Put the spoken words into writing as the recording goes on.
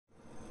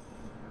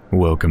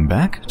Welcome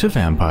back to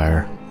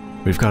Vampyr.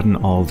 We've gotten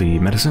all the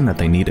medicine that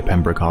they need at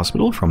Pembroke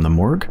Hospital from the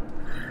morgue.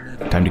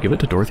 Time to give it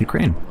to Dorothy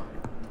Crane.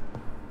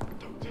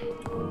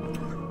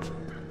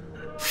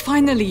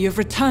 Finally, you've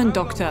returned,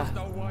 Doctor.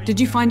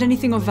 Did you find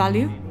anything of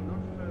value?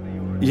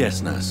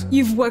 Yes, nurse.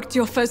 You've worked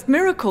your first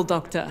miracle,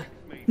 Doctor.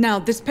 Now,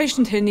 this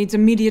patient here needs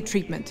immediate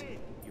treatment.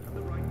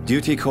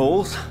 Duty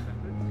calls.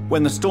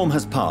 When the storm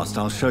has passed,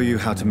 I'll show you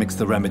how to mix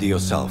the remedy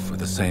yourself with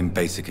the same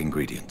basic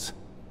ingredients.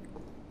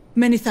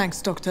 Many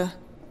thanks, Doctor.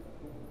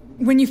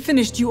 When you've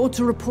finished, you ought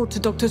to report to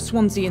Dr.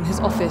 Swansea in his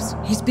office.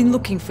 He's been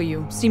looking for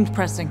you. Seemed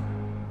pressing.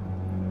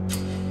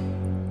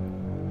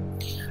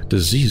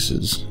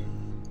 Diseases.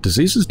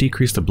 Diseases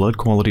decrease the blood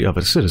quality of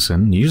a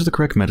citizen. Use the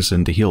correct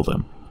medicine to heal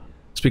them.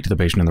 Speak to the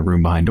patient in the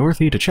room behind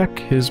Dorothy to check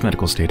his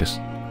medical status.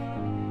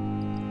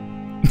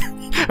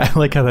 I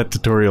like how that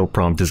tutorial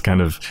prompt is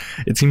kind of...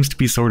 It seems to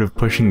be sort of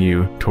pushing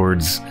you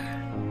towards...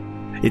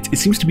 It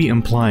seems to be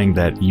implying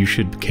that you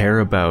should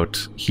care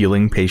about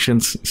healing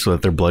patients so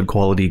that their blood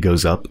quality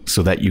goes up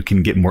so that you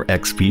can get more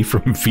XP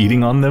from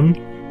feeding on them.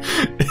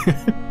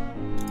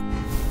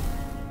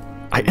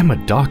 I am a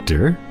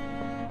doctor.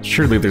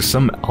 Surely there's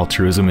some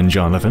altruism in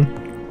Jonathan.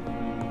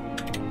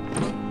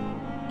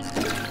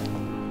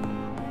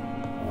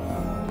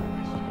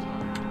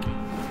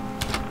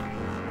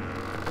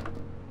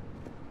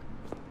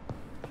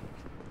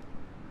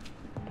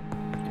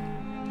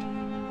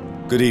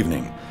 Good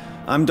evening.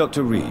 I'm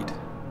Dr. Reed.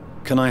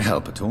 Can I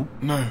help at all?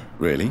 No.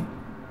 Really?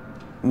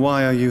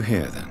 Why are you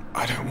here then?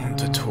 I don't want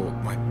to talk.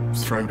 My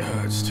throat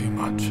hurts too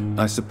much.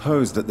 I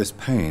suppose that this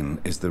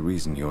pain is the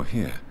reason you're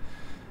here.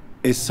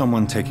 Is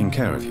someone taking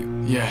care of you?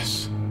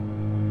 Yes.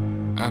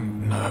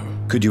 And no.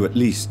 Could you at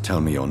least tell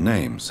me your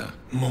name, sir?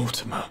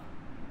 Mortimer.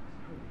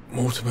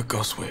 Mortimer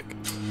Goswick.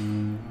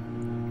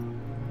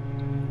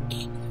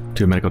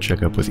 Do a medical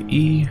checkup with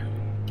E.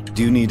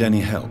 Do you need any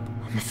help?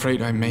 I'm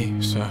afraid I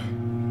may, sir.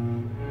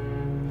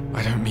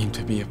 I don't mean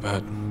to be a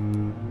burden.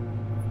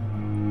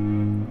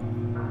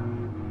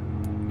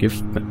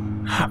 Give...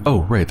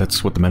 Oh, right,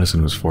 that's what the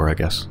medicine was for, I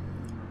guess.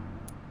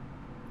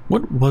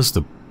 What was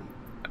the...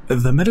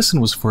 The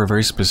medicine was for a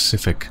very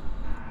specific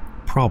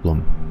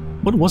problem.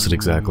 What was it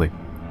exactly?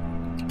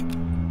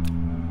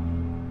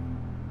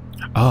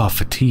 Ah,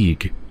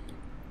 fatigue.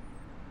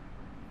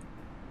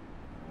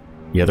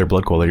 Yeah, their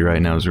blood quality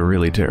right now is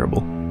really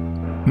terrible.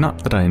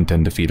 Not that I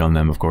intend to feed on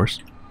them, of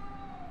course.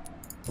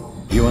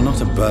 You are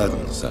not a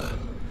burden, sir.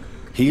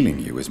 Healing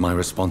you is my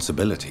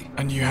responsibility.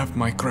 And you have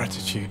my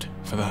gratitude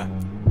for that.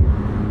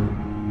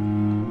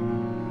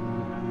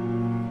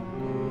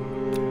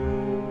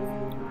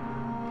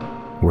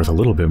 Worth a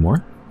little bit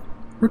more.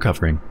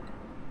 Recovering.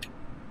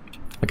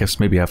 I guess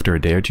maybe after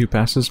a day or two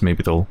passes,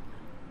 maybe they'll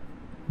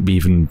be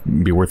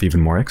worth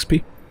even more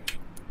XP.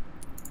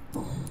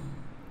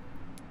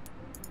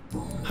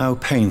 How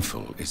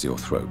painful is your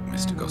throat,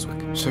 Mr.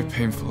 Goswick? So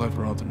painful I'd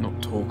rather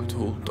not talk at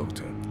all,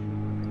 Doctor.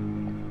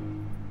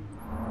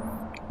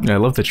 I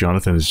love that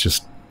Jonathan is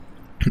just,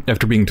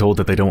 after being told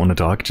that they don't want to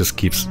talk, just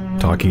keeps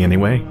talking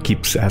anyway,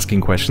 keeps asking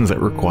questions that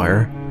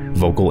require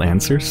vocal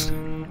answers.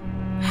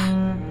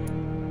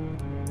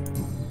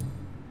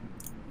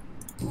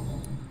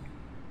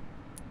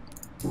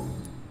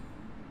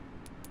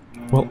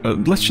 Well,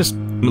 let's just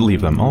leave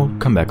them. I'll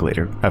come back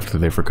later, after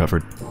they've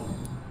recovered.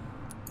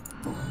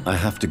 I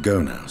have to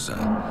go now, sir.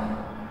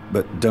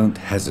 But don't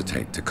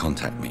hesitate to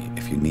contact me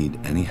if you need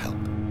any help.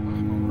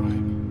 I'm alright.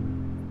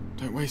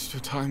 Don't waste your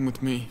time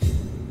with me.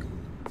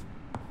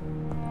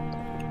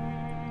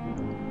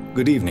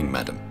 Good evening,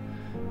 madam.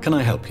 Can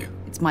I help you?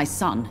 It's my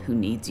son who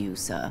needs you,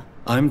 sir.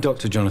 I'm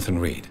Dr. Jonathan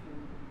Reed.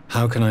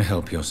 How can I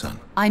help your son?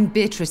 I'm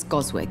Beatrice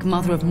Goswick,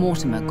 mother of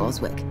Mortimer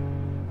Goswick.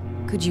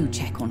 Could you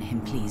check on him,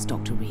 please,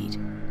 Dr. Reed?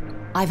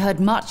 I've heard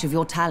much of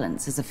your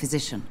talents as a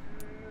physician.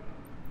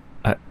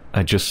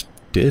 I just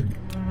did.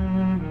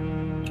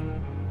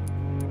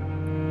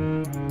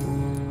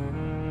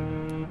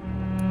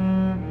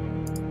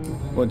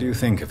 What do you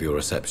think of your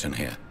reception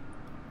here?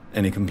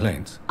 Any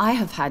complaints? I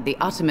have had the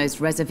uttermost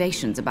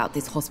reservations about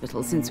this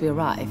hospital since we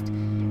arrived.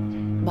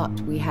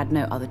 But we had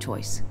no other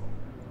choice,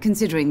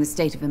 considering the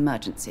state of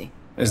emergency.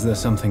 Is there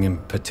something in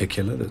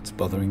particular that's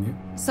bothering you?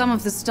 Some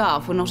of the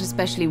staff were not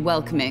especially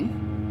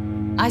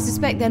welcoming. I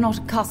suspect they're not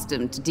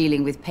accustomed to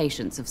dealing with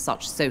patients of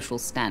such social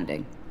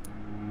standing.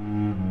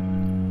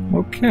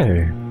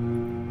 Okay.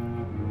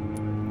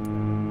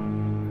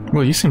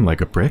 Well, you seem like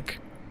a prick.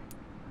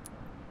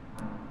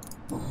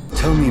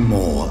 Tell me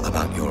more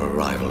about your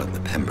arrival at the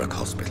Pembroke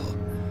Hospital.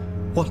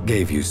 What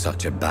gave you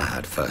such a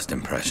bad first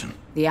impression?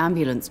 The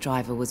ambulance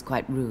driver was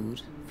quite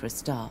rude, for a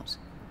start.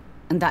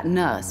 And that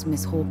nurse,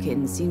 Miss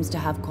Hawkins, seems to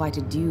have quite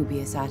a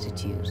dubious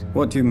attitude.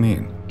 What do you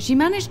mean? She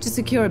managed to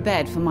secure a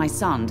bed for my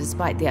son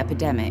despite the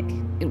epidemic.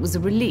 It was a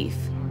relief,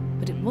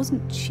 but it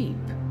wasn't cheap.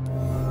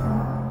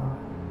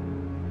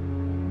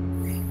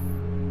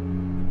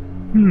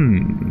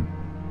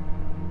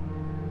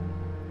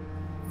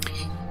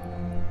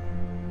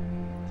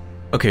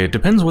 Okay, it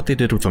depends what they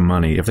did with the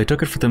money. If they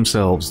took it for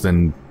themselves,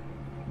 then...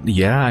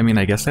 Yeah, I mean,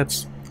 I guess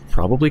that's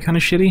probably kind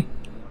of shitty.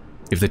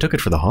 if they took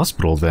it for the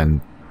hospital,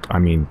 then, I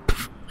mean,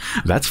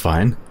 that's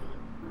fine.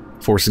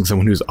 Forcing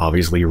someone who's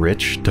obviously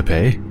rich to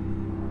pay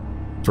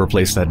for a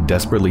place that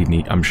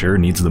desperately, I'm sure,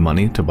 needs the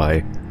money to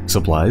buy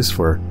supplies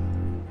for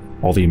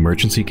all the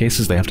emergency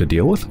cases they have to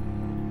deal with.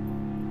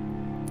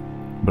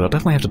 But I'll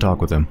definitely have to talk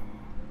with them.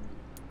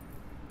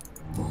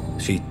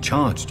 She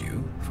charged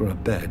you for a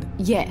bed?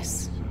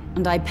 Yes,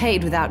 and I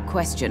paid without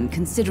question,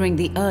 considering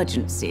the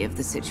urgency of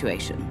the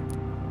situation.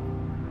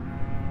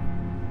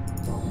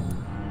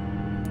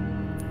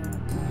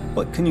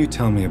 What can you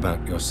tell me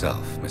about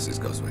yourself, Mrs.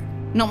 Goswick?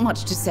 Not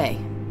much to say.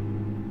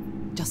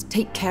 Just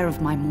take care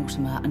of my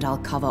Mortimer and I'll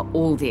cover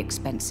all the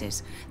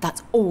expenses.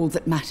 That's all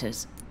that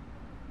matters.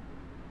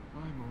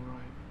 I'm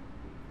alright.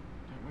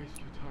 Don't waste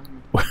your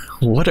time with...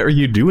 What are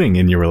you doing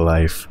in your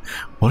life?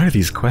 What are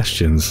these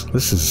questions?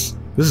 This is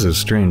a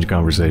strange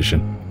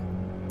conversation.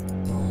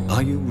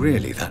 Are you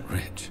really that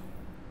rich?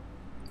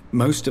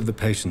 Most of the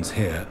patients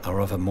here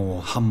are of a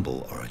more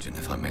humble origin,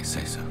 if I may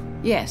say so.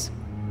 Yes,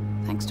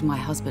 thanks to my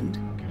husband.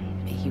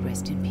 May he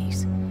rest in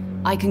peace.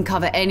 I can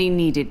cover any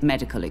needed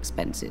medical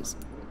expenses.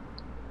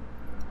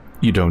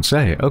 You don't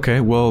say. Okay,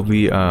 well,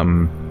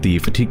 the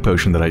fatigue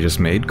potion that I just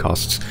made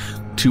costs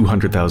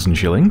 200,000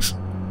 shillings.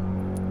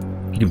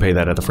 You can pay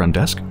that at the front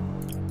desk.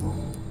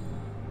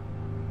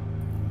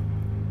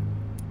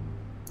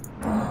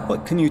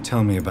 What can you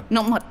tell me about...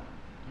 Not much.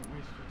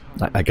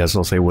 I guess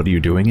I'll say, what are you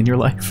doing in your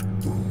life?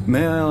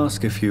 May I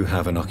ask if you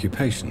have an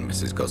occupation,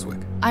 Mrs.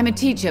 Goswick? I'm a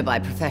teacher by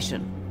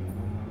profession.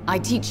 I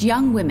teach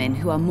young women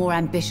who are more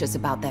ambitious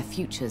about their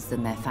futures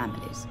than their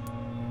families.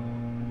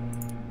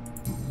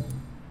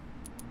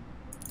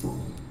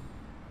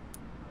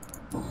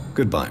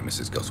 Goodbye,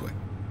 Mrs. Goswick.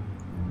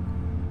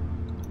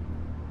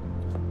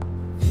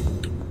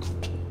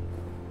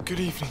 Good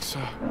evening,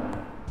 sir.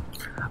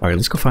 Alright,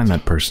 let's go find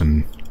that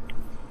person.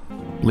 I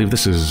believe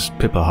this is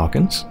Pippa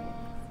Hawkins.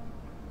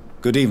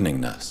 Good evening,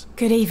 nurse.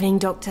 Good evening,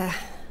 Doctor.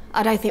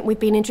 I don't think we've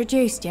been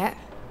introduced yet.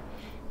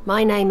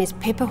 My name is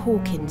Pippa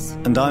Hawkins.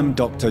 And I'm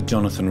Dr.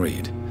 Jonathan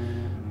Reed.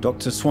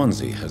 Dr.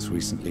 Swansea has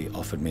recently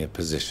offered me a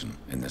position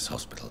in this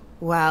hospital.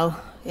 Well,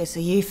 it's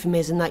a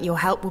euphemism that your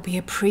help will be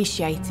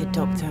appreciated,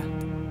 Doctor.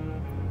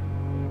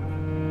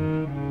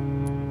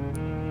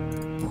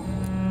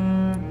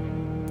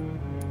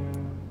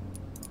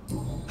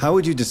 How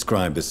would you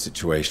describe the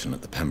situation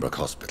at the Pembroke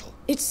Hospital?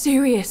 It's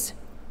serious.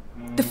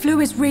 The flu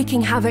is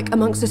wreaking havoc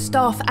amongst the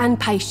staff and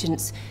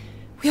patients.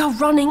 We are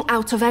running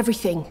out of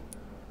everything.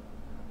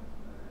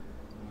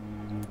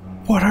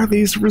 What are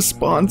these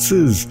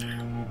responses?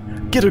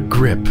 Get a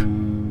grip.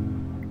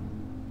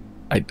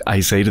 I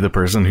say to the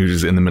person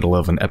who's in the middle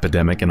of an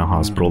epidemic in a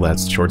hospital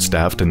that's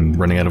short-staffed and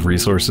running out of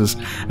resources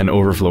and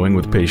overflowing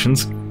with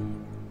patients.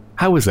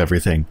 How is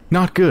everything?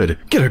 Not good.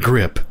 Get a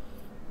grip.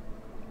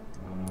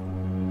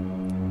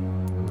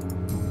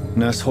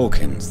 Nurse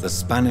Hawkins, the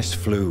Spanish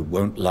flu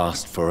won't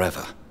last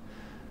forever.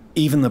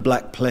 Even the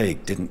Black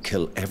Plague didn't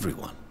kill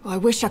everyone. I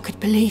wish I could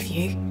believe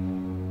you.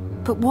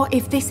 But what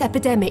if this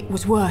epidemic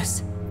was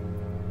worse?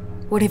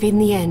 What if in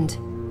the end,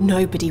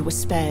 nobody was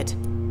spared?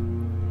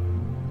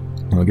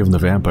 Well, given the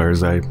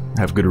vampires, I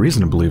have good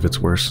reason to believe it's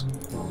worse.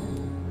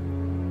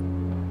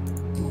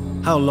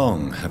 How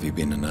long have you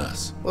been a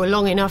nurse? Well,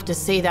 long enough to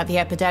see that the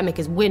epidemic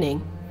is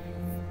winning.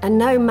 And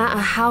no matter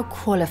how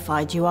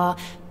qualified you are,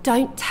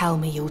 don't tell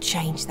me you'll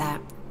change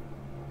that.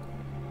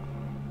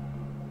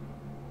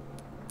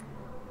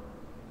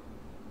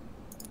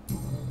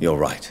 You're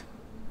right.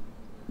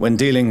 When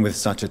dealing with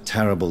such a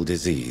terrible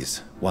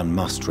disease, one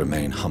must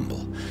remain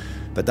humble.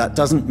 But that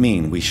doesn't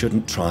mean we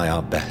shouldn't try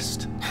our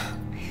best.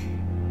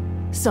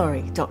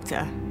 Sorry,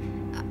 Doctor.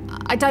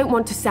 I don't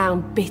want to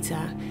sound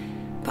bitter,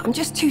 but I'm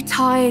just too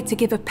tired to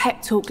give a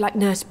pep talk like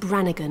Nurse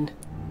Brannigan.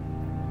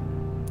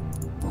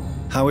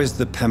 How is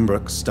the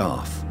Pembroke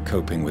staff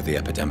coping with the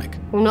epidemic?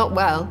 Well, not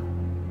well.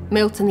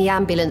 Milton, the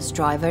ambulance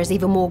driver, is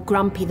even more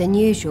grumpy than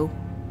usual,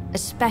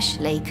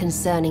 especially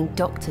concerning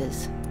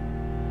doctors.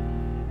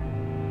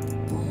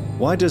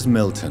 Why does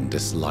Milton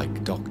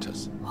dislike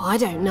doctors? I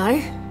don't know.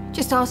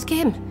 Just ask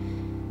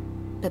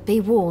him. But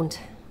be warned,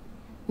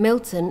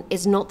 Milton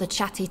is not the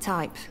chatty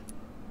type.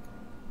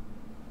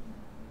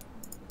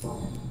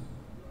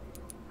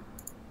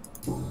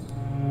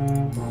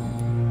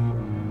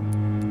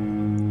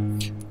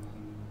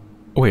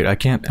 Wait, I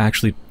can't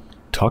actually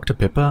talk to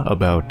Pippa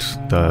about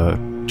the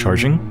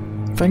charging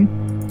thing?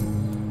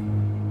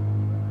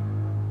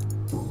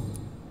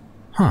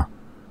 Huh.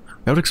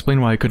 That would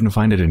explain why I couldn't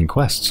find it in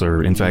quests,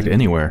 or in fact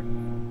anywhere.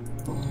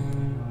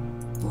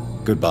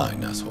 Goodbye,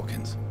 Nurse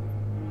Hawkins.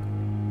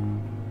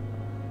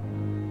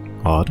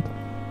 Odd.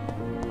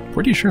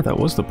 Pretty sure that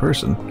was the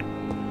person.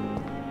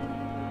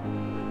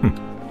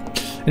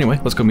 Anyway,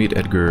 let's go meet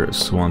Edgar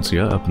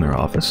Swansea up in their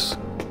office.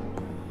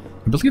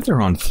 I believe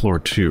they're on floor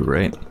 2,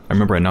 right? I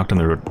remember I knocked on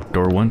their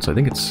door once. I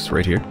think it's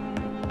right here.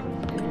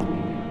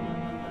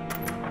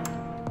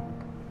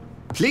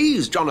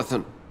 Please,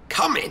 Jonathan,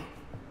 come in.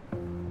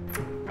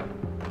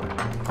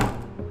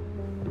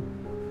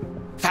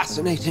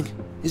 Fascinating,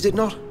 is it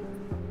not?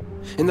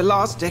 In the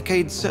last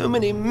decade, so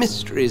many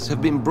mysteries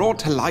have been brought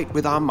to light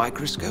with our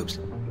microscopes.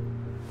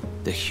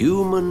 The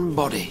human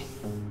body,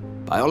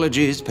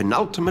 biology's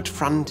penultimate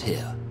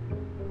frontier.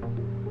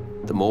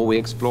 The more we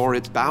explore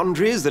its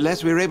boundaries, the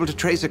less we're able to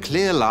trace a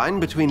clear line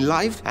between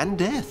life and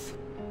death.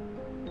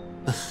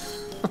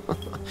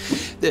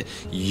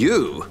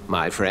 You,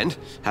 my friend,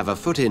 have a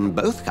foot in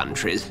both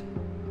countries.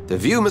 The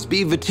view must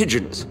be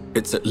vertiginous.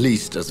 It's at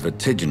least as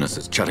vertiginous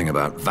as chatting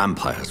about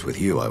vampires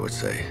with you, I would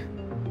say.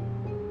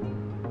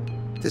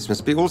 This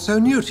must be all so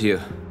new to you.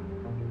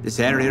 This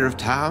area of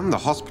town, the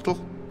hospital,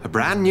 a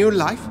brand new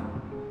life.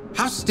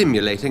 How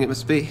stimulating it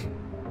must be.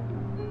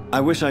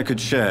 I wish I could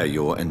share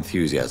your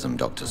enthusiasm,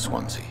 Dr.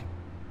 Swansea,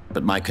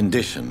 but my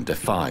condition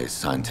defies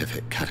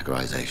scientific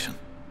categorization.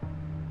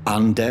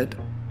 Undead?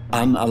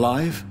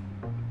 Unalive?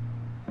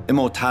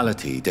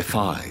 Immortality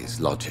defies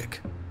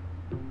logic.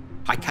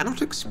 I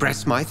cannot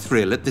express my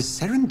thrill at this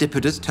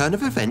serendipitous turn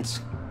of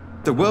events.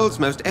 The world's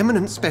most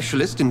eminent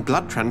specialist in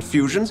blood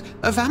transfusions,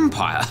 a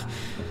vampire.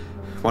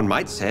 One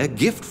might say a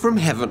gift from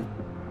heaven.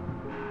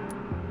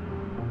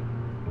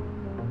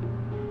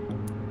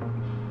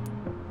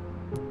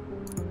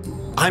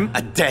 I'm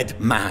a dead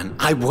man.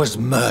 I was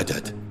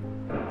murdered.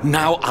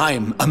 Now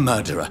I'm a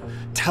murderer.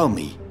 Tell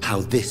me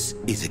how this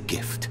is a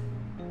gift.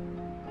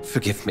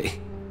 Forgive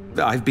me.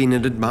 I've been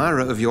an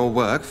admirer of your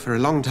work for a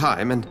long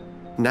time, and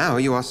now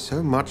you are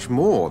so much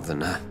more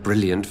than a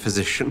brilliant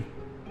physician.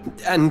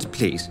 And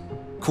please,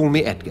 call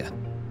me Edgar.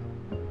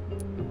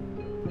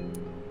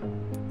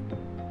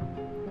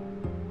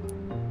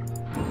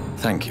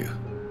 Thank you.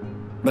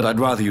 But I'd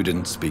rather you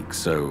didn't speak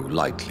so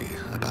lightly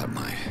about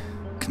my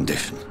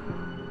condition.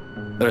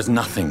 There is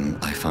nothing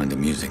I find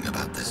amusing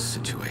about this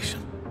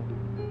situation.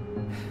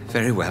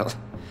 Very well.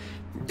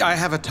 I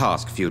have a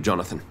task for you,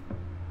 Jonathan.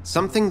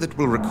 Something that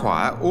will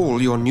require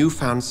all your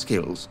newfound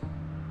skills.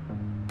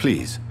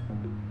 Please,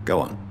 go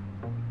on.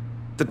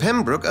 The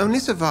Pembroke only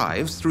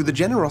survives through the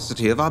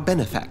generosity of our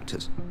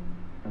benefactors.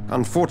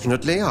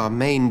 Unfortunately, our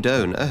main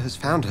donor has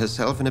found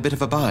herself in a bit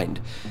of a bind.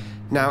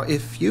 Now,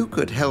 if you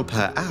could help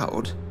her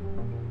out...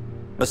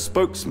 A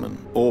spokesman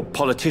or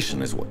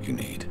politician is what you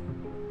need.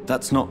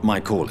 That's not my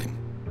calling.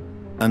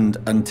 And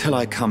until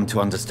I come to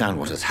understand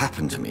what has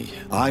happened to me,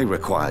 I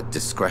require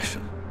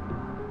discretion.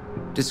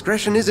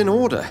 Discretion is in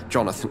order,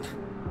 Jonathan.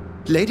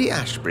 Lady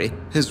Ashbury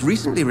has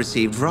recently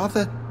received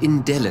rather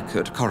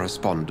indelicate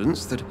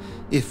correspondence that,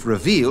 if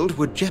revealed,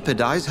 would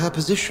jeopardize her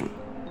position.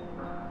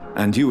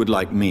 And you would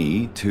like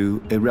me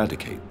to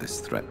eradicate this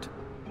threat?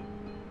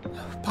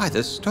 By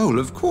the stole,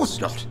 of course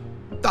not.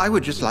 I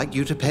would just like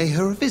you to pay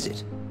her a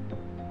visit.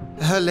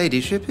 Her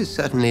ladyship is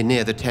certainly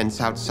near the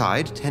tents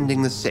outside,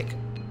 tending the sick.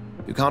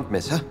 You can't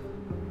miss her.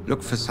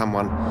 Look for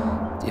someone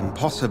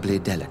impossibly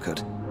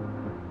delicate.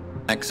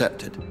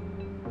 Accepted.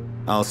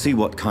 I'll see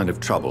what kind of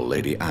trouble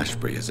Lady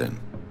Ashbury is in.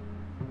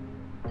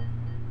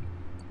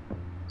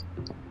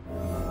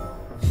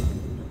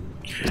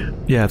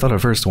 Yeah, I thought at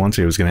first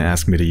Swansea was going to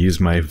ask me to use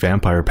my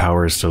vampire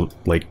powers to,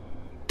 like,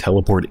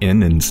 teleport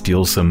in and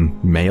steal some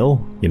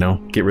mail, you know,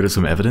 get rid of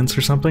some evidence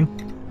or something.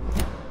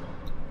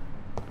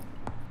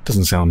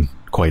 Doesn't sound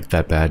quite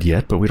that bad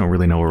yet, but we don't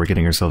really know what we're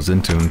getting ourselves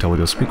into until we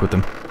go speak with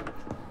them.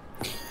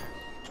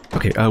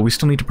 Okay, we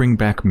still need to bring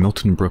back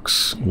Milton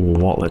Brooks'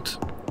 wallet.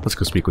 Let's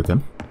go speak with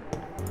them.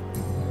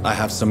 I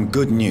have some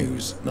good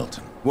news,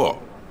 Milton. What?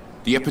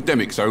 The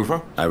epidemic's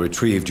over? I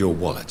retrieved your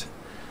wallet,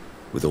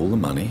 with all the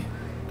money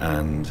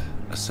and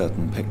a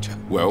certain picture.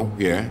 Well,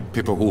 yeah,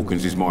 Pippa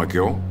Hawkins is my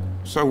girl.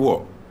 So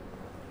what?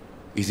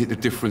 Is it the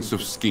difference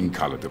of skin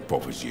colour that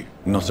bothers you?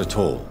 Not at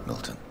all,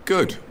 Milton.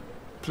 Good.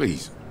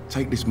 Please,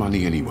 take this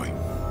money anyway,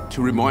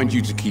 to remind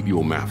you to keep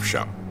your mouth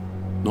shut.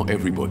 Not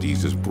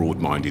everybody's as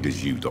broad-minded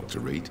as you, Dr.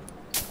 Reed.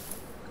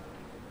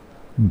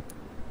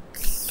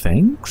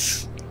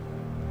 Thanks?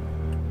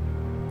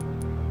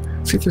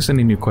 See if there's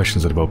any new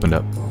questions that have opened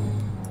up.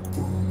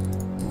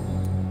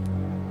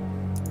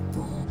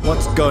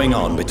 What's going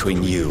on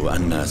between you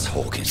and Nurse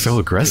Hawkins? So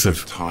aggressive.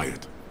 Pippa's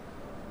tired.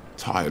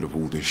 Tired of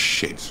all this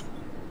shit.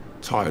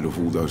 Tired of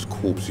all those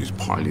corpses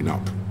piling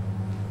up.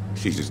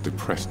 She's as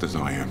depressed as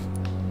I am.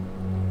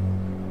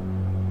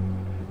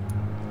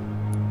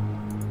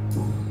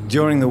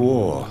 During the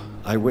war,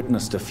 I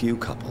witnessed a few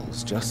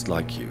couples just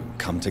like you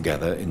come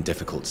together in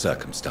difficult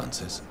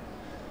circumstances.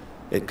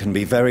 It can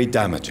be very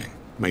damaging.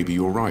 Maybe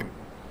you're right.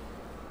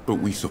 But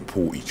we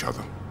support each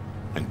other.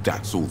 And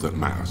that's all that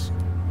matters.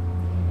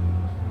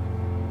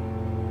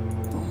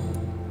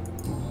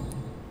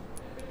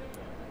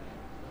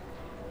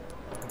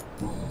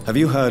 Have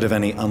you heard of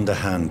any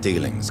underhand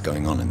dealings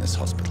going on in this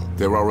hospital?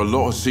 There are a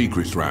lot of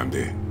secrets round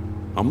here.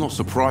 I'm not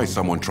surprised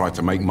someone tried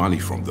to make money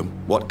from them.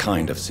 What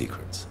kind of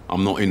secrets?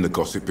 I'm not in the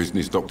gossip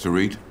business, Dr.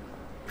 Reed.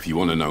 If you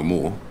want to know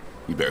more,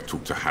 you better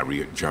talk to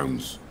Harriet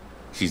Jones.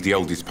 She's the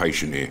oldest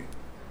patient here.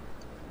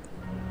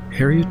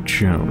 Harriet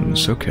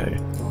Jones, okay.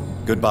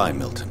 Goodbye,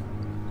 Milton.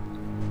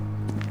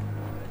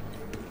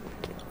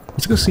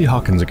 Let's go see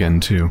Hawkins again,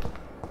 too.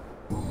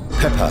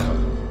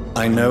 Pippa,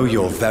 I know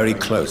you're very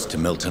close to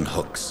Milton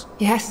Hooks.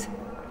 Yes.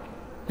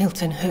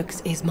 Milton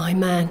Hooks is my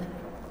man.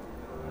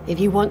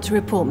 If you want to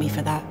report me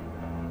for that,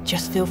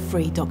 just feel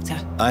free, Doctor.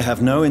 I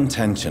have no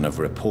intention of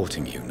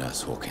reporting you,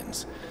 Nurse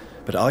Hawkins.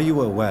 But are you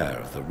aware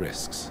of the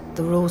risks?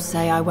 The rules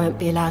say I won't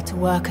be allowed to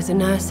work as a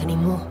nurse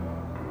anymore.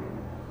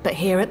 But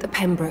here at the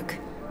Pembroke,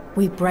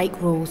 we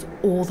break rules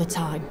all the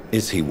time.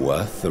 Is he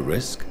worth the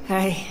risk?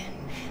 Hey,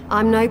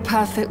 I'm no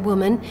perfect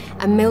woman,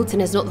 and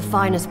Milton is not the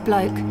finest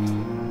bloke.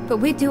 But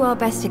we do our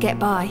best to get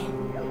by.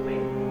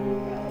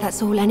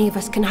 That's all any of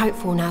us can hope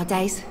for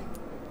nowadays.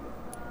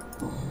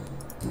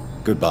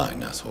 Goodbye,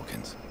 Nurse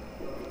Hawkins.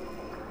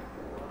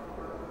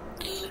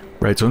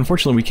 Right, so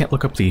unfortunately we can't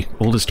look up the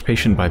oldest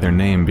patient by their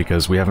name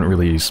because we haven't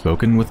really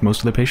spoken with most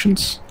of the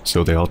patients,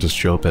 so they all just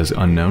show up as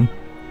unknown.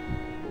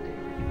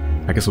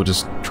 I guess we'll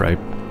just try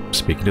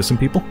speaking to some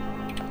people.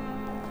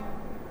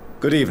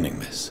 Good evening,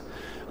 miss.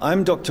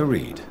 I'm Dr.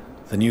 Reed,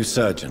 the new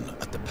surgeon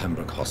at the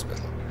Pembroke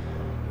Hospital.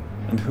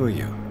 And who are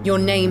you? Your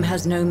name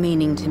has no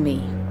meaning to me,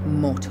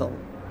 mortal.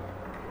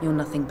 You're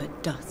nothing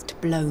but dust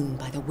blown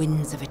by the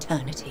winds of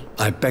eternity.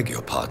 I beg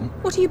your pardon?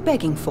 What are you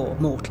begging for,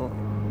 mortal?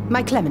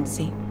 My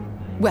clemency?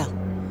 Well,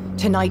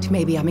 tonight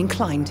maybe I'm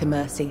inclined to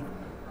mercy.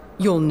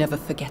 You'll never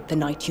forget the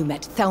night you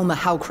met Thelma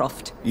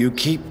Howcroft. You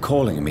keep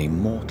calling me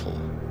mortal.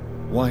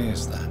 Why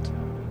is that?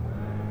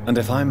 And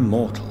if I'm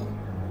mortal,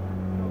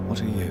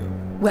 what are you?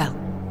 Well,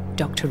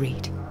 Dr.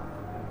 Reed,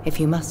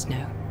 if you must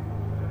know,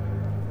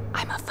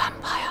 I'm a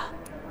vampire.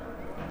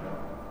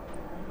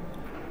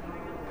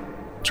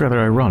 It's rather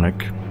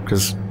ironic,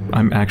 because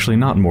I'm actually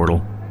not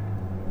mortal.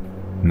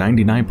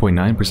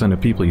 99.9% of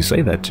people you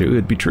say that to,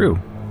 it'd be true.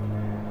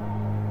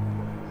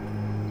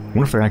 I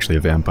wonder if they're actually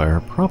a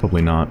vampire.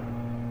 Probably not.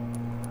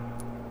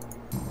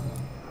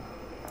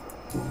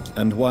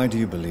 And why do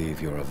you believe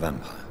you're a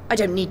vampire? I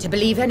don't need to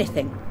believe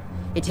anything.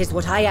 It is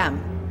what I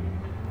am.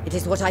 It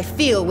is what I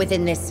feel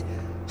within this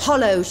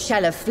hollow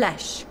shell of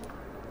flesh.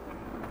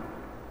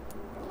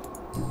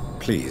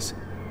 Please,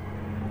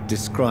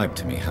 describe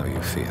to me how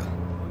you feel.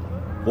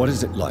 What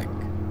is it like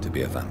to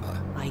be a vampire?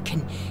 I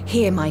can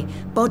hear my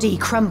body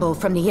crumble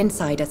from the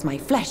inside as my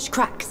flesh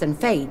cracks and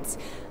fades.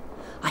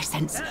 I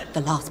sense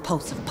the last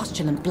pulse of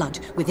postulant blood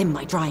within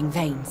my drying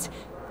veins.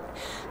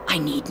 I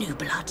need new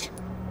blood.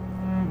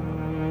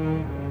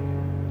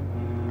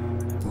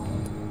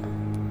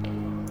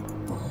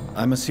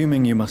 I'm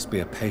assuming you must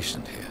be a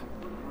patient here.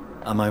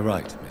 Am I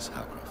right, Miss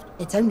Howcroft?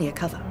 It's only a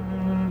cover.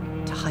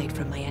 To hide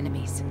from my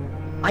enemies.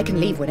 I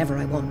can leave whenever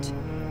I want.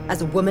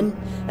 As a woman,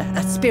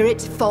 a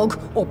spirit, fog,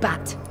 or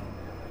bat.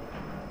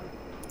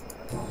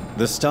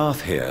 The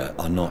staff here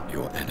are not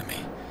your enemy.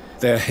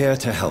 They're here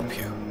to help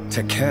you,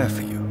 to care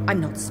for you. I'm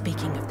not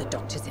speaking of the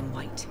doctors in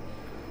white.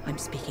 I'm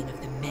speaking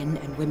of the men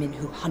and women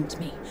who hunt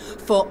me.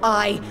 For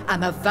I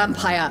am a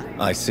vampire!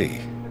 I see.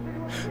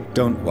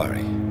 Don't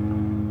worry.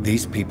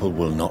 These people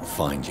will not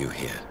find you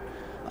here.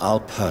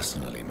 I'll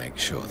personally make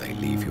sure they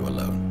leave you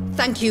alone.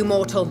 Thank you,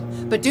 mortal.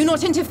 But do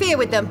not interfere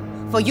with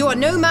them, for you are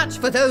no match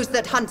for those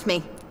that hunt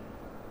me.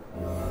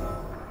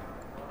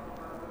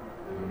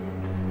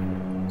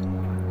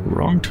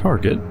 Wrong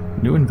target.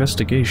 New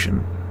investigation.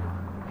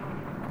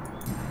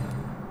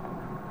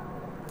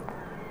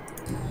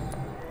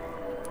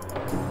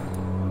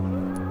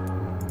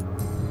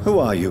 Who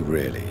are you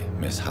really,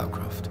 Miss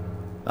Howcroft?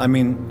 I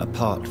mean,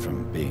 apart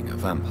from being a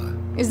vampire.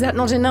 Is that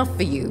not enough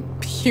for you,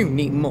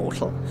 puny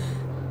mortal?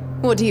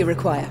 What do you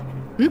require?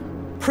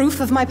 Proof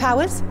of my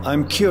powers?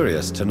 I'm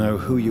curious to know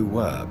who you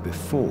were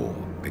before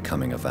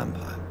becoming a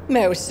vampire.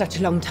 It was such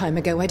a long time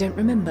ago, I don't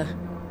remember.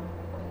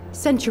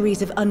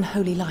 Centuries of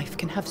unholy life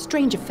can have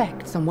strange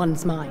effects on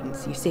one's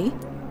minds, you see?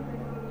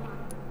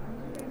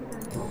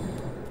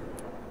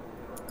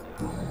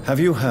 Have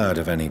you heard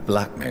of any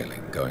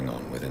blackmailing going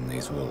on within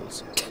these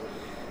walls?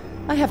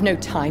 I have no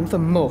time for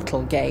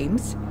mortal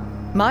games.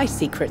 My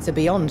secrets are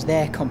beyond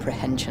their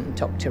comprehension,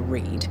 Dr.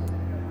 Reed.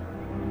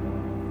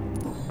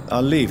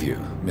 I'll leave you,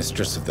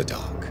 Mistress of the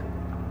Dark,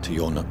 to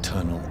your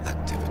nocturnal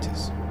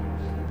activities.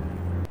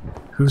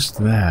 Who's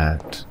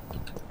that?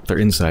 They're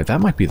inside.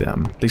 That might be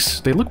them.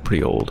 They look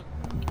pretty old.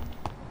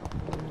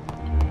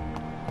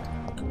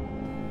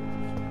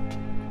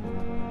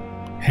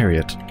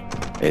 Harriet.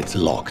 It's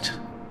locked.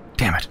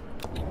 Damn it.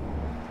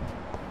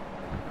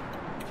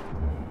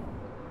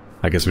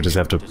 I guess we just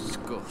have to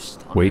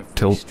wait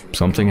till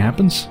something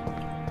happens?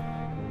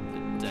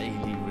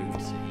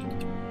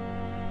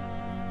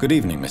 Good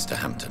evening, Mr.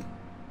 Hampton.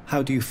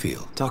 How do you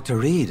feel? Dr.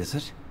 Reed, is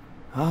it?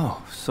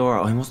 Oh, sir,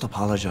 I must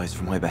apologize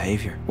for my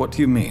behavior. What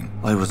do you mean?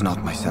 I was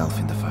not myself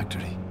in the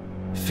factory.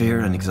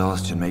 Fear and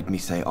exhaustion made me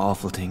say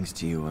awful things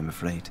to you, I'm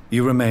afraid.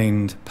 You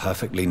remained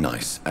perfectly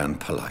nice and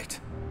polite.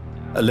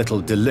 A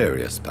little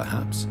delirious,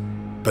 perhaps.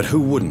 But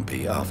who wouldn't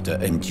be after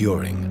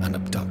enduring an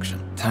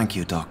abduction? Thank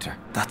you, Doctor.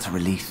 That's a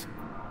relief.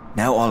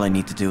 Now all I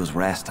need to do is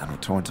rest and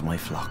return to my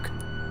flock.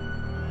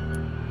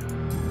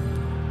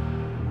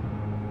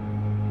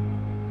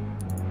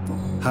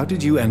 How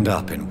did you end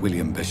up in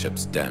William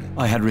Bishop's den?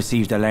 I had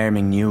received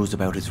alarming news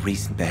about his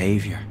recent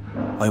behavior.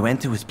 I went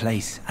to his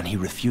place and he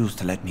refused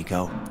to let me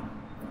go.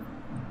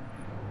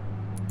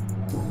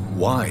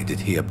 Why did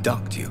he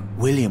abduct you?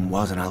 William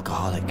was an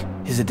alcoholic.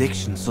 His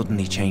addiction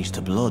suddenly changed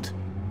to blood.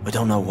 I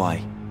don't know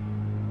why.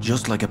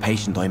 Just like a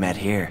patient I met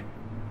here.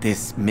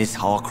 This Miss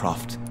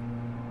Hawcroft.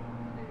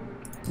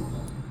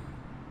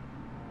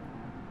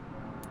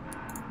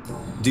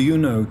 Do you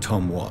know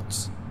Tom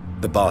Watts,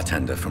 the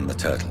bartender from the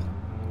Turtle?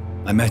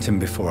 I met him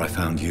before I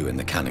found you in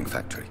the canning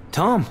factory.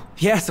 Tom?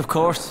 Yes, of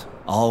course.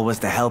 Always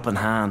the helping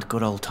hand,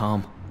 good old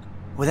Tom.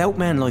 Without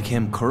men like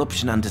him,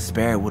 corruption and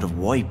despair would have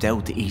wiped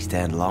out the East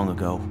End long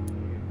ago.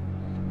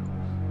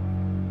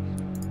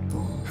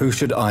 Who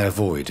should I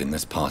avoid in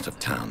this part of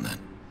town, then?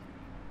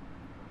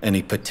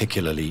 Any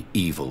particularly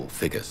evil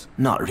figures?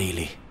 Not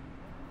really.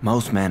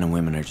 Most men and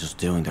women are just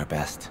doing their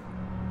best.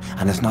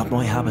 And it's not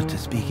my habit to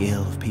speak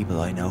ill of people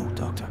I know,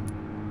 Doctor.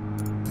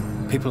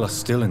 People are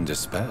still in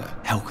despair.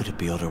 How could it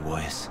be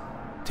otherwise?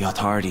 The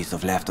authorities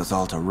have left us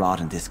all to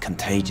rot in this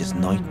contagious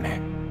nightmare.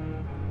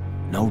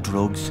 No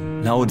drugs,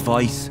 no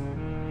advice,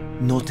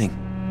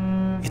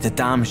 nothing. It's a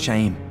damn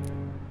shame.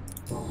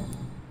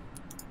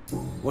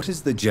 What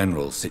is the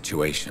general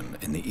situation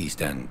in the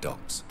East End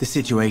docks? The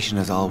situation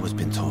has always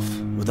been tough,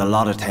 with a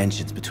lot of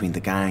tensions between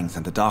the gangs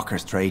and the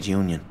dockers' trade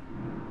union.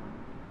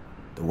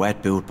 The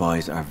Wet Boot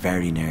Boys are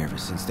very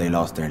nervous since they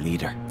lost their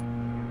leader.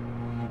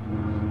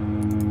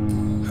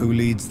 Who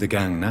leads the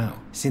gang now?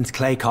 Since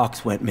Clay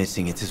Cox went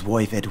missing, it's his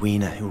wife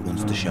Edwina who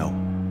runs the show,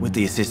 with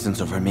the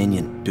assistance of her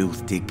minion,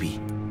 Booth Digby.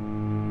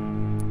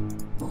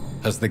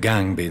 Has the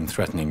gang been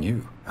threatening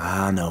you?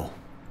 Ah, no.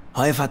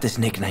 I've had this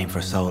nickname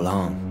for so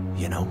long,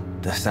 you know,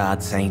 the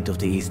sad saint of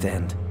the East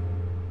End.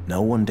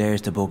 No one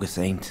dares to bug a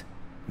saint,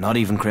 not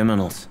even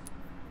criminals.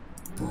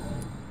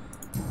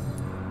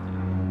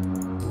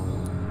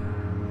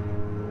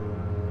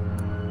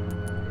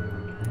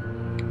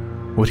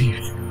 What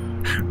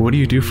do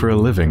you do for a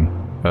living?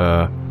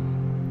 They're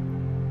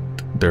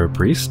a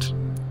priest?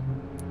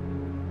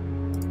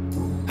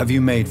 Have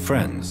you made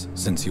friends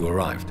since you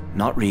arrived?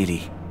 Not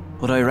really,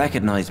 but I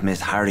recognize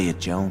Miss Harriet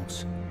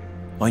Jones.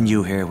 I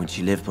knew her when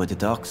she lived by the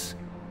docks.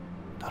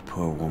 That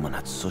poor woman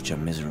had such a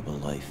miserable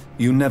life.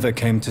 You never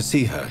came to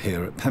see her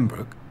here at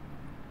Pembroke?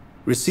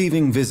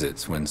 Receiving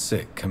visits when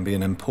sick can be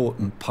an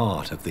important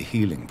part of the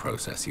healing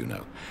process, you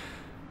know.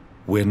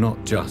 We're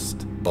not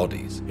just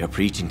bodies. You're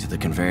preaching to the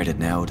converted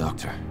now,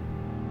 Doctor.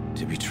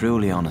 To be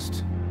truly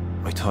honest,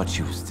 I thought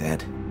she was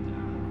dead.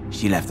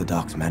 She left the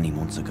docks many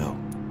months ago.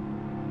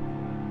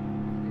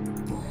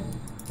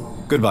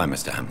 Goodbye,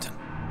 Mr. Hampton.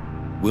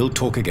 We'll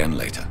talk again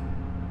later.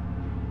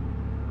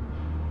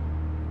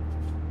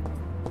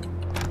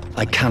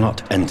 I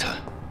cannot enter.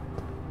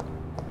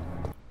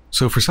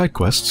 So for side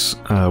quests,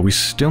 we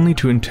still need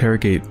to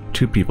interrogate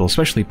two people,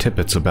 especially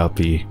Tippets, about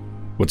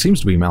what seems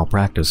to be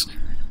malpractice.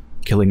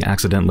 Killing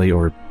accidentally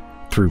or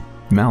through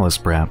malice,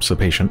 perhaps, a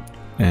patient.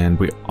 And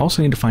we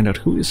also need to find out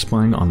who is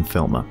spying on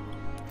Thelma.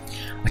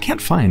 I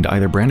can't find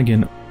either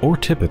Brannigan or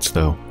Tippets,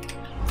 though,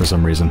 for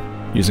some reason,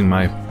 using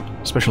my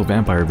special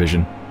vampire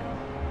vision.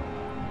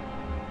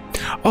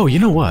 Oh, you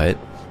know what?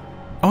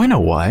 Oh, I know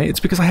why.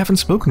 It's because I haven't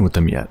spoken with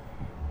them yet.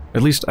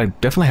 At least, I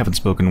definitely haven't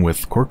spoken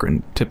with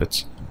Corcoran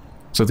Tippets.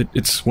 So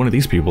it's one of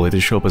these people. They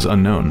just show up as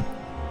unknown.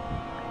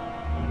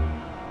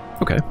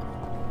 Okay.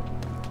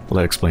 Well,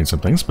 that explains some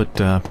things, but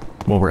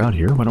while we're out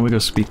here, why don't we go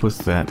speak with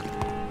that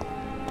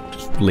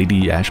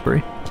Lady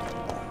Ashbury?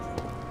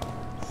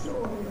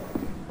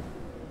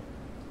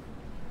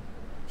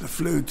 The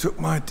flu took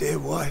my dear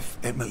wife,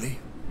 Emily.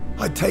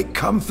 I take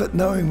comfort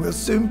knowing we'll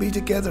soon be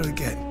together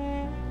again.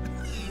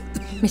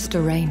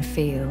 Mr.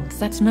 Rainfield,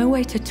 that's no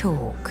way to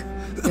talk.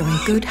 You're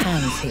in good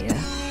hands here,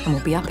 and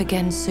we'll be up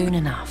again soon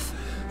enough.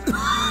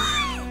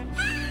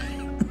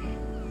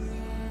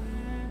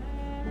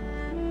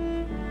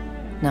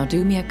 Now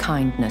do me a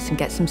kindness and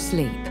get some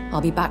sleep.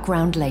 I'll be back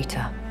round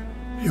later.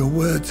 Your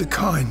words are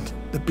kind,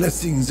 the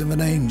blessings of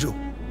an angel.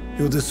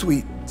 You're the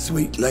sweet,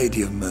 sweet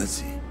Lady of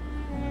Mercy.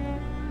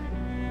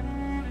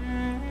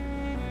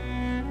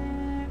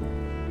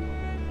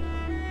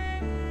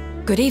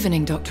 Good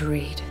evening, Dr.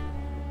 Reed.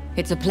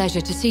 It's a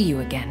pleasure to see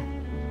you again.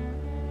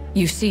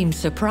 You seem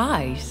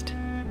surprised.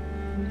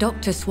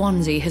 Dr.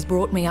 Swansea has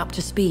brought me up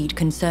to speed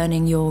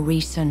concerning your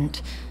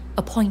recent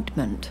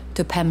appointment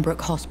to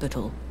Pembroke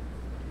Hospital.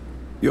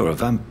 You're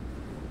a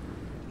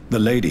the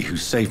lady who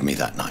saved me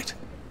that night,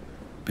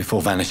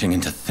 before vanishing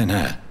into thin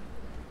air.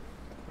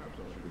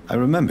 I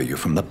remember you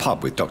from the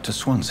pub with Dr.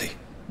 Swansea.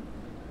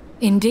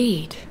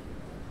 Indeed.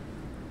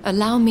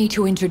 Allow me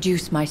to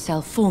introduce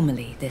myself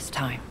formally this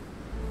time.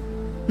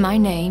 My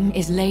name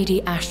is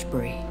Lady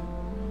Ashbury.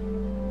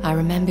 I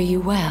remember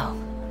you well,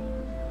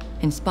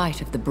 in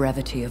spite of the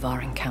brevity of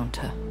our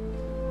encounter.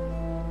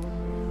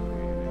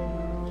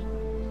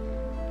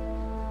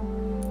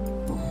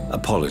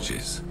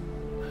 Apologies.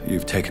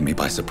 You've taken me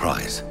by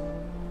surprise.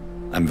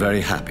 I'm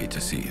very happy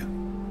to see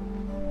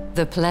you.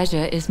 The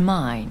pleasure is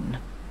mine,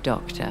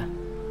 Doctor.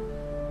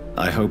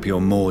 I hope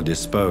you're more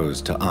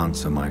disposed to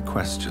answer my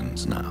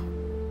questions now.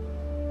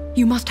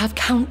 You must have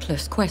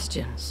countless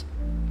questions,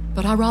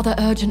 but our rather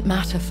urgent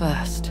matter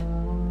first.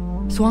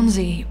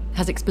 Swansea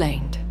has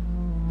explained.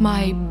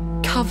 My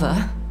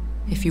cover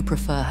if you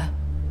prefer,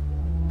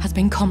 has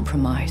been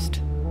compromised.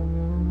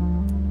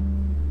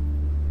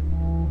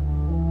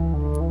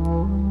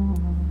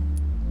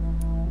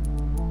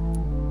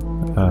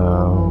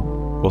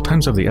 Well,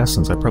 time's of the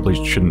essence. I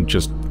probably shouldn't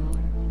just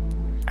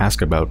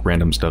ask about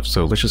random stuff,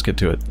 so let's just get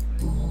to it.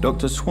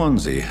 Dr.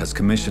 Swansea has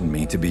commissioned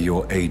me to be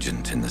your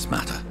agent in this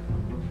matter.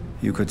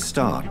 You could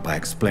start by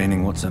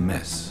explaining what's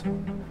amiss.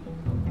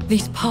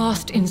 These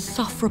past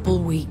insufferable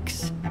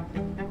weeks,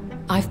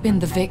 I've been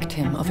the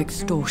victim of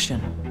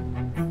extortion.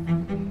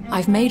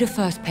 I've made a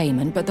first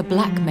payment, but the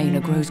blackmailer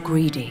grows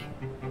greedy.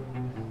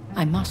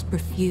 I must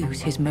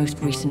refuse his most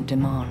recent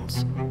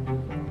demands.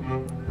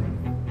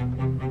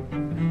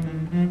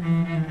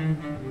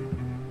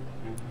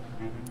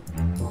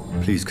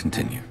 Please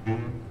continue.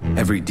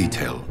 Every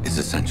detail is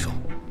essential.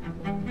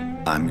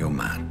 I'm your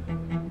man.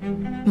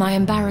 My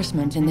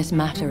embarrassment in this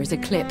matter is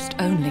eclipsed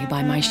only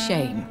by my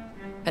shame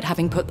at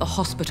having put the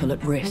hospital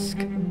at risk.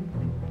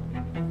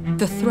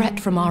 The threat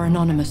from our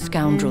anonymous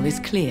scoundrel is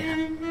clear.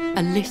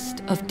 A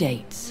list of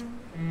dates.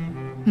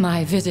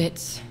 My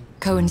visits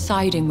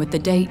coinciding with the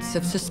dates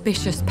of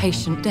suspicious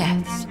patient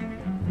deaths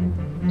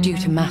due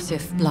to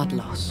massive blood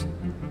loss.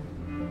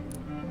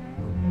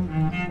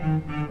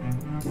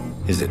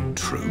 Is it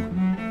true?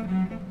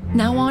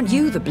 Now aren't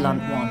you the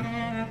blunt one?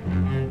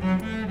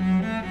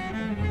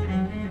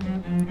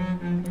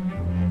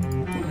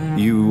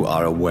 You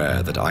are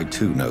aware that I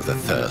too know the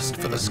thirst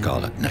for the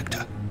scarlet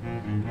nectar.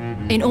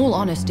 In all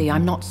honesty,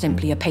 I'm not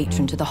simply a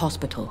patron to the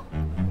hospital.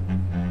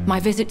 My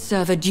visits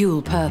serve a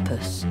dual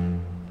purpose.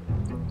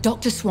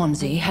 Dr.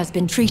 Swansea has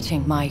been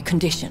treating my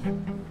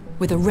condition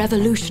with a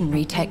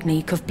revolutionary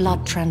technique of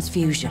blood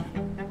transfusion.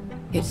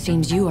 It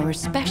seems you are a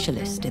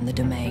specialist in the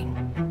domain.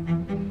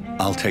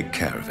 I'll take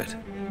care of it.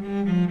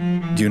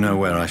 Do you know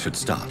where I should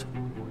start?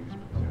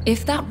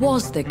 If that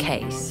was the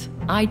case,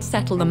 I'd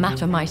settle the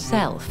matter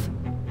myself.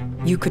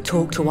 You could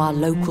talk to our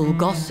local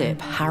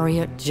gossip,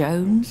 Harriet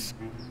Jones.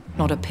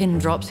 Not a pin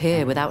drops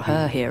here without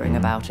her hearing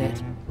about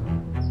it.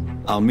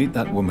 I'll meet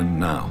that woman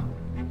now.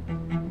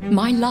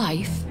 My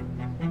life,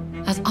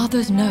 as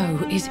others know,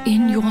 is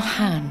in your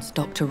hands,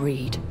 Dr.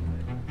 Reed.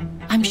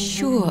 I'm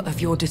sure of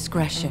your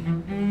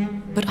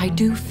discretion, but I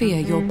do fear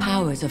your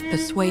powers of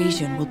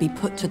persuasion will be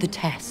put to the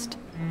test.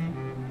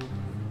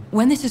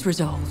 When this is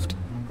resolved,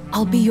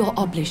 I'll be your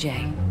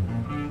obligé.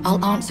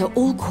 I'll answer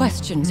all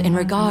questions in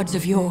regards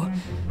of your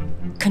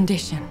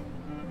condition.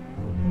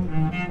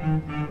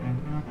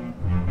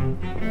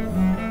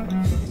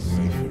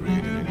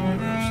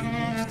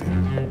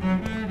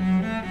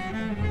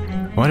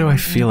 Why do I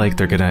feel like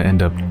they're gonna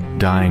end up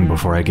dying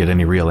before I get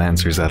any real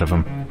answers out of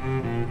them?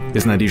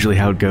 Isn't that usually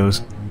how it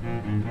goes?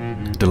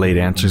 Delayed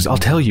answers. I'll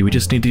tell you, we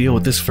just need to deal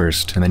with this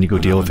first, and then you go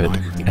deal with it.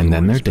 And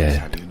then they're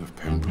dead.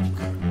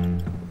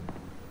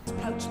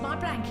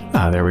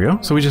 Ah, there we go.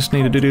 So we just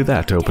needed to do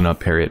that to open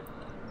up Harriet.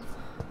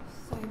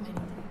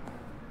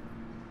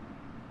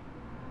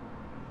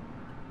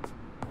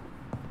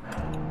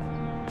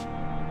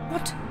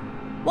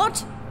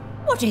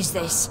 What is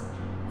this?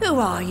 Who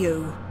are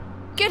you?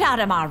 Get out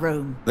of my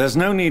room. There's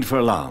no need for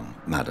alarm,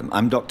 madam.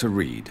 I'm Dr.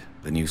 Reed,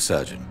 the new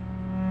surgeon.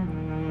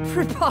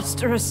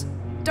 Preposterous.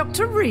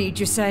 Dr. Reed,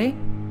 you say?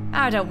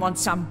 I don't want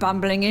some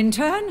bumbling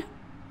intern.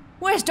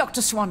 Where's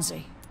Dr.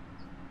 Swansea?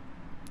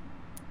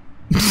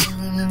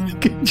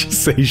 Can you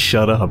just say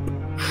shut up?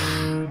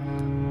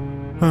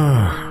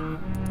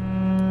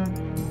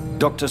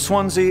 Dr.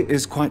 Swansea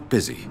is quite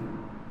busy,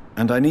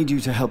 and I need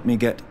you to help me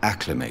get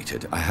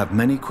acclimated. I have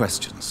many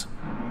questions.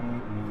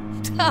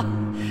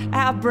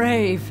 How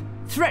brave.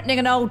 Threatening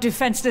an old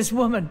defenseless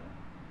woman.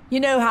 You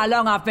know how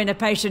long I've been a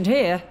patient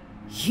here?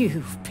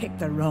 You've picked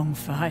the wrong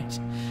fight.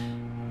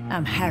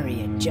 I'm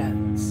Harriet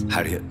Jones.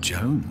 Harriet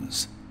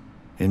Jones?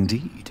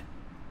 Indeed.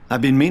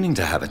 I've been meaning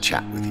to have a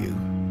chat with you.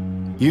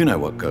 You know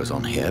what goes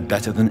on here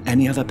better than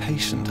any other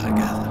patient, I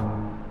gather.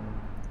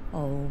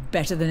 Oh,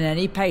 better than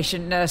any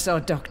patient, nurse or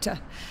doctor.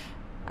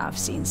 I've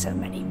seen so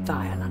many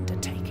vile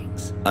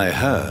undertakings. I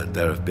heard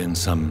there have been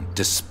some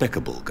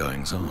despicable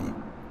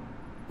goings-on.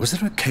 Was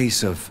there a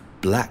case of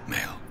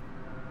blackmail?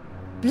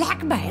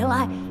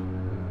 Blackmail?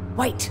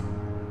 Wait.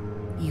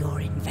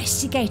 You're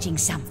investigating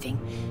something.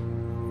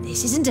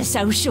 This isn't a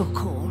social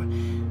call.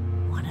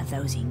 One of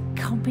those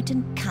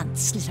incompetent cunts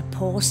slit a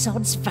poor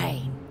sod's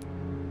vein.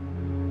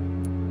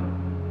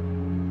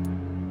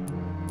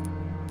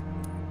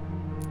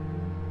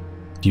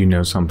 Do you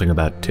know something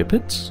about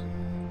tippets?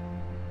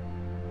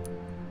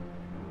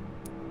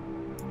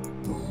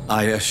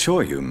 I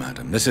assure you,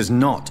 madam, this is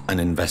not an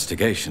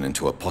investigation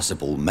into a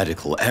possible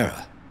medical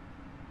error.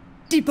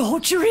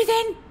 Debauchery,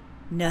 then?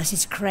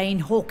 Nurses Crane,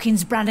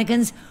 Hawkins,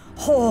 Brannigans,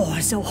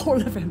 whores, all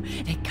of them.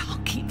 They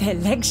can't keep their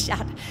legs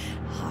shut.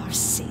 I've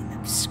seen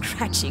them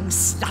scratching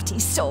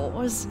slutty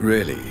sores.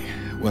 Really?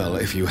 Well,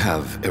 if you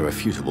have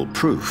irrefutable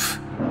proof,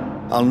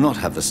 I'll not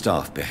have the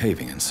staff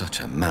behaving in such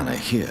a manner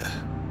here.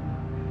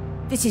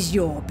 This is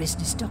your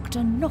business,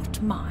 Doctor,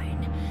 not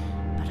mine.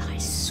 But I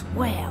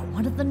swear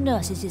one of the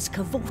nurses is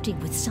cavorting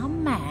with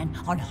some man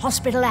on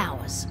hospital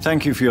hours.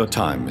 Thank you for your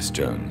time, Miss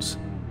Jones.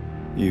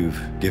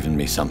 You've given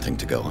me something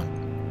to go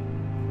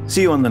on.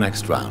 See you on the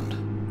next round.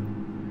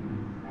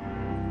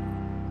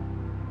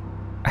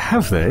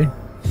 Have they?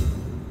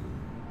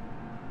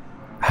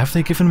 Have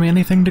they given me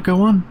anything to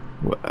go on?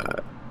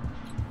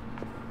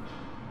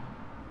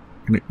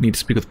 I need to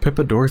speak with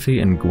Pippa, Dorothy,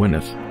 and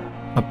Gwyneth.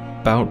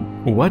 About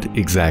what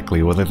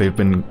exactly? Whether they've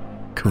been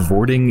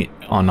cavorting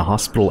on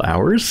hospital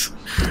hours?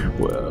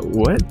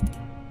 What?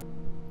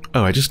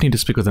 Oh, I just need to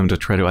speak with them to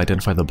try to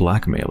identify the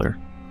blackmailer.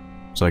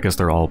 So I guess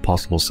they're all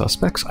possible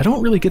suspects? I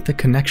don't really get the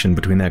connection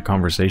between that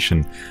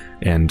conversation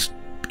and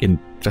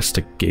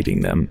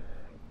investigating them.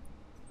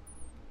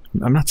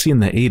 I'm not seeing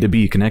the A to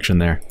B connection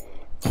there.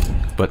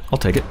 But I'll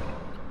take it.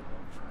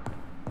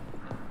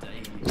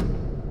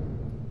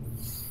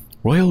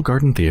 Royal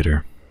Garden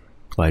Theatre.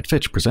 Clyde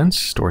Fitch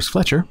presents Doris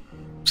Fletcher,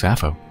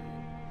 Sappho.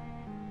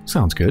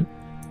 Sounds good.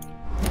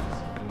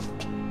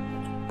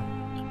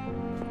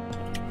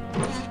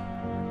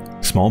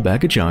 Small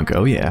bag of junk,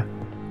 oh yeah.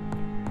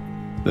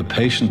 The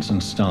patients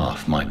and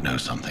staff might know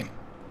something.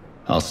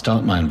 I'll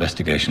start my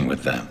investigation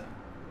with them.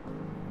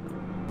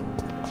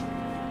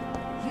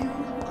 You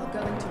are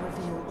going to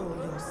reveal all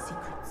your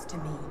secrets to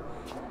me,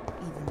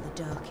 even the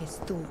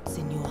darkest thoughts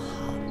in your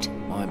heart.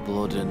 My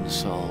blood and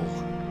soul.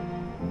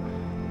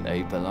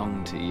 They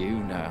belong to you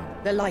now.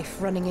 The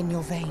life running in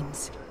your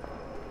veins.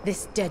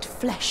 This dead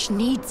flesh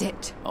needs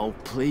it. Oh,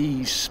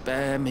 please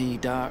spare me,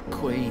 Dark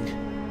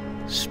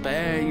Queen.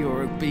 Spare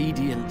your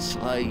obedient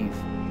slave.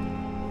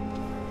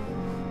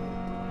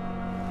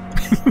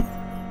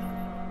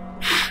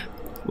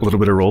 A little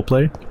bit of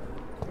roleplay.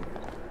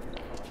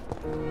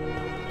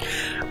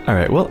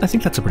 Alright, well, I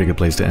think that's a pretty good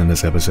place to end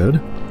this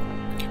episode.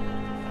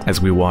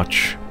 As we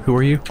watch... Who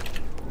are you?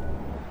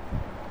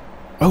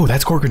 Oh,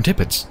 that's Corcoran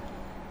Tippets.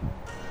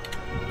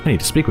 I need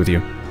to speak with you.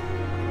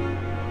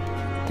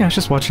 Yeah, I was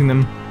just watching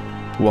them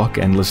walk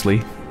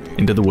endlessly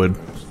into the wood.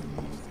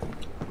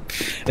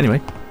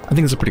 Anyway, I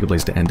think it's a pretty good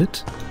place to end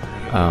it.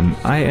 I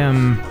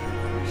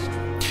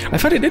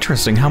find it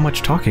interesting how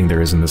much talking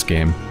there is in this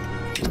game.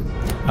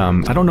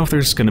 I don't know if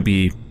there's going to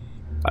be...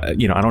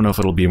 you know, I don't know if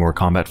it'll be more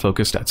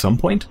combat-focused at some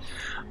point,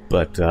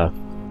 but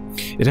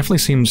it definitely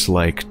seems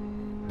like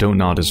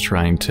Dontnod is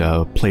trying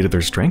to play to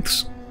their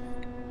strengths.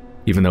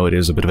 Even though it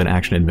is a bit of an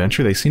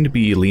action-adventure, they seem to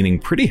be leaning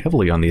pretty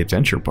heavily on the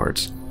adventure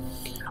parts.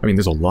 I mean,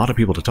 there's a lot of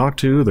people to talk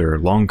to, there are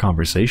long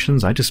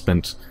conversations. I just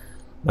spent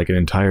like an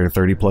entire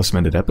 30-plus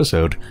minute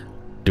episode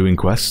doing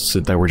quests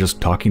that were just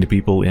talking to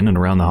people in and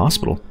around the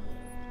hospital.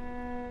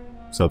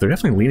 So they're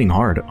definitely leaning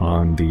hard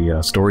on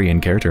the story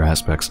and character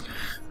aspects,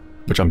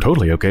 which I'm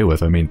totally okay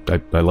with. I mean,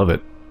 I love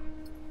it.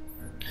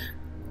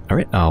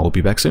 Alright, I'll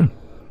be back soon.